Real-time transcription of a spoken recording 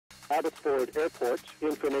Abbotsford Airport,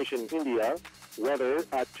 information India, weather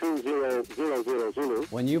at 2000 Zulu.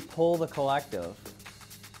 When you pull the collective,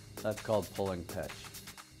 that's called pulling pitch.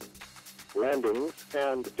 Landings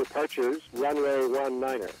and departures, runway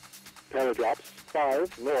 19er. Paradrops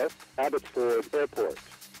 5 north, Abbotsford Airport.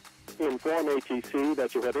 Inform ATC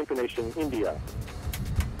that you have information India.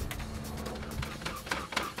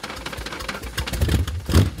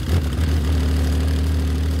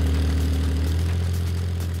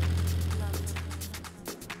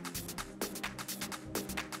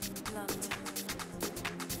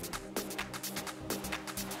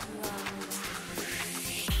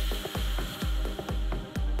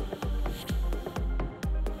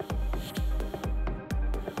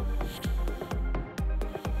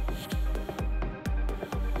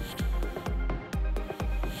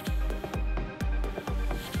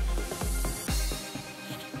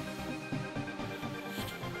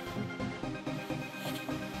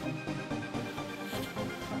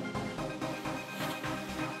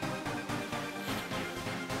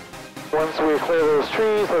 Once we clear those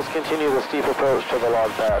trees, let's continue the steep approach to the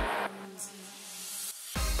log pad.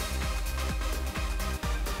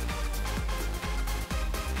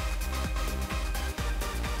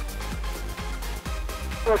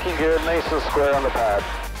 Looking good, nice and square on the pad.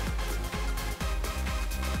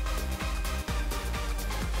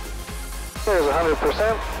 There's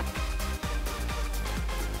 100%.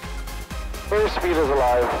 Airspeed is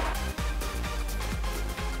alive.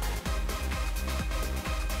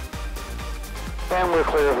 And we're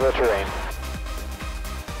clear of the terrain.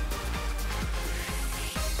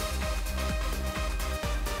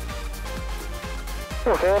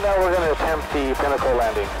 Okay, now we're going to attempt the pinnacle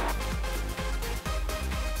landing.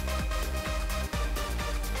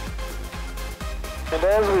 And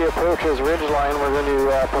as we approach his ridge line, we're going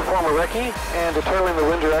to perform a recce and determine the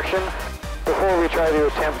wind direction before we try to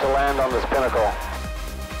attempt to land on this pinnacle.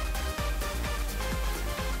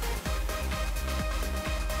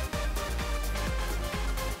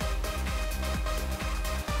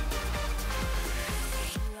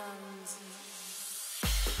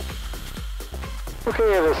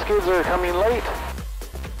 Okay, the skids are coming late.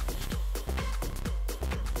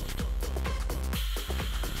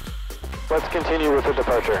 Let's continue with the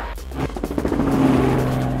departure.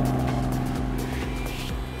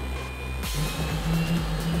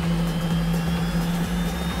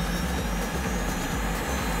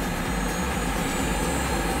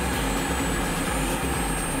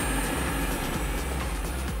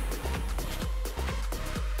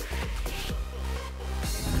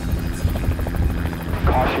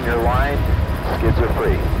 Caution your line, skids are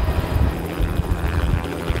free.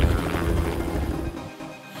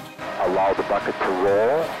 Allow the bucket to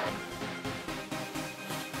roll.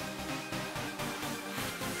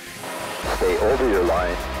 Stay over your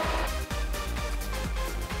line.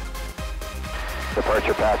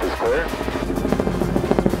 Departure path is clear.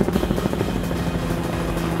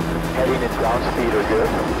 Heading and ground speed are good.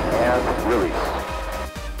 And release.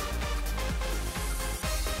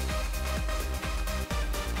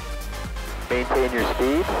 Maintain your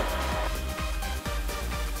speed.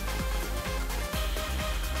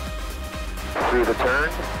 Through the turn,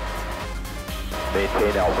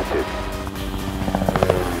 maintain altitude.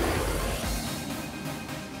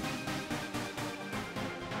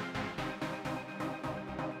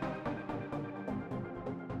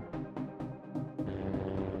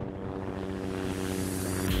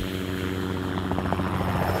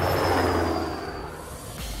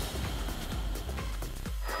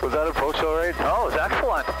 Was that approach all right? Oh, it was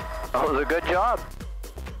excellent. That was a good job.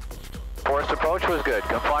 Forced approach was good.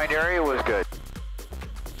 Confined area was good.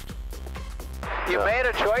 You made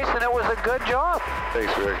a choice and it was a good job.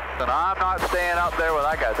 Thanks, Rick. And I'm not staying up there with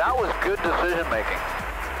that guy. That was good decision making.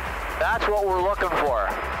 That's what we're looking for,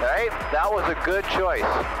 right? That was a good choice.